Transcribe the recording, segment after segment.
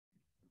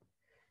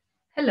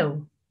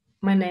Hello,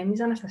 my name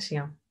is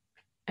Anastasia,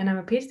 and I'm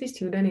a PhD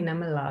student in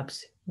ML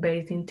Labs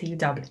based in TU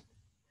Dublin.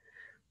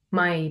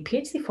 My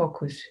PhD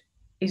focus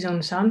is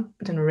on sound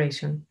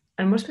generation,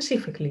 and more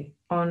specifically,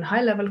 on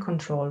high-level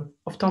control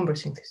of timbre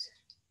synthesis.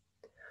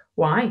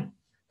 Why?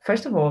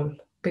 First of all,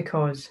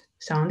 because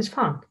sound is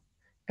fun,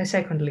 and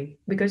secondly,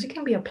 because it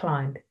can be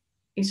applied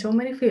in so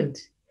many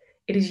fields.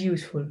 It is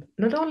useful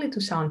not only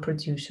to sound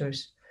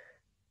producers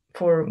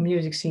for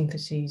music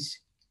synthesis,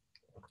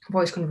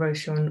 voice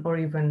conversion, or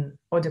even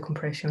audio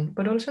compression,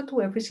 but also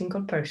to every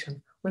single person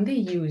when they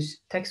use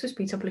text to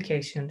speech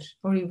applications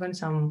or even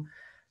some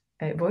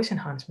voice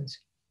enhancements.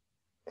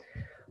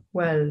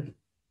 Well,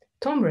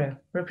 timbre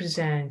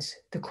represents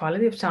the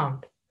quality of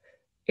sound.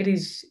 It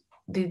is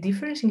the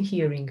difference in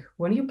hearing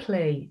when you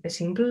play a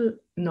simple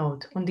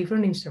note on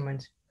different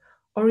instruments,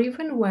 or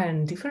even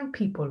when different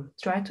people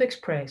try to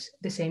express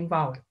the same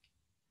vowel.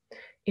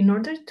 In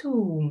order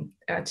to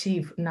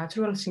achieve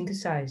natural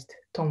synthesized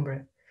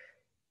timbre,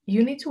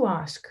 you need to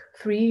ask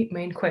three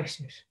main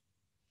questions.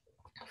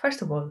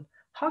 First of all,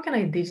 how can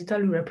I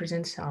digitally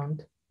represent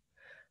sound?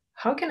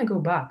 How can I go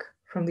back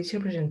from this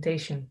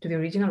representation to the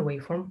original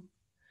waveform?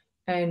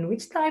 And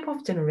which type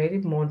of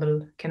generative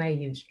model can I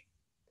use?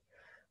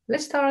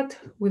 Let's start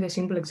with a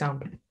simple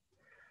example.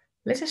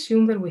 Let's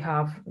assume that we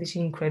have this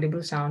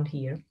incredible sound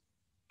here.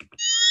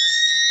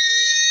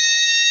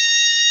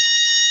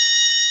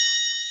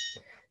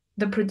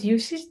 That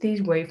produces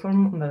this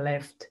waveform on the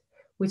left,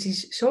 which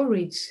is so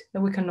rich that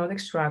we cannot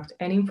extract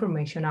any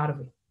information out of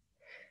it.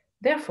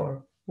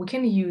 Therefore, we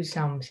can use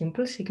some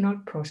simple signal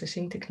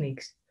processing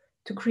techniques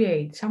to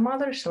create some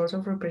other sorts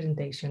of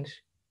representations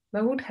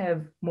that would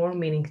have more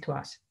meaning to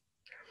us.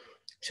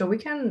 So we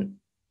can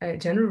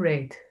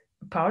generate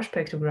a power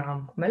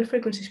spectrogram, mel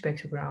frequency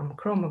spectrogram,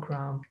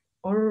 chromogram,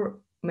 or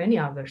many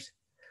others.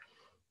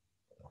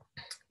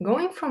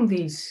 Going from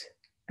this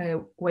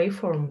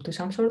waveform to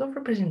some sort of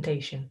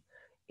representation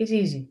is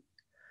easy.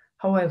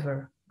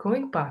 However,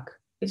 going back,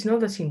 it's not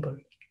that simple.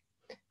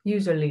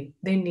 Usually,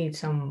 they need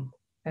some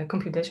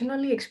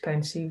computationally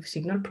expensive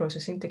signal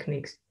processing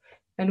techniques,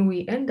 and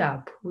we end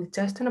up with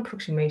just an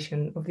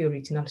approximation of the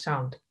original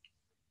sound.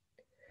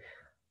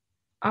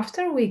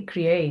 After we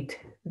create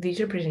these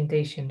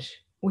representations,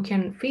 we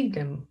can feed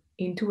them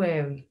into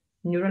a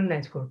neural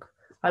network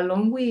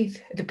along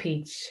with the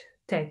pitch,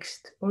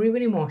 text, or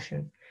even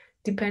emotion,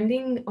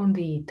 depending on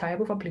the type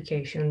of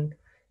application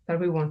that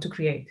we want to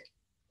create.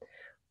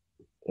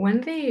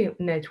 When the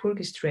network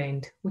is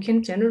trained, we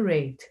can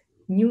generate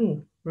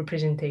new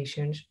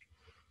representations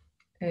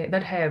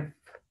that have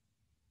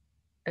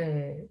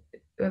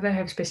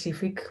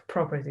specific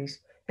properties,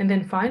 and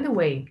then find a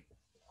way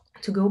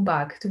to go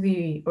back to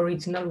the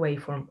original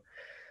waveform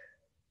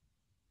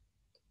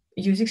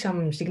using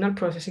some signal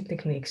processing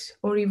techniques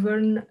or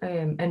even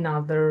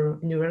another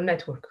neural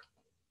network.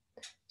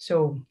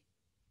 So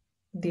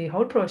the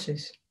whole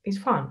process is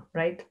fun,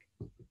 right?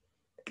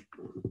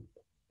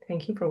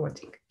 Thank you for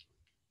watching.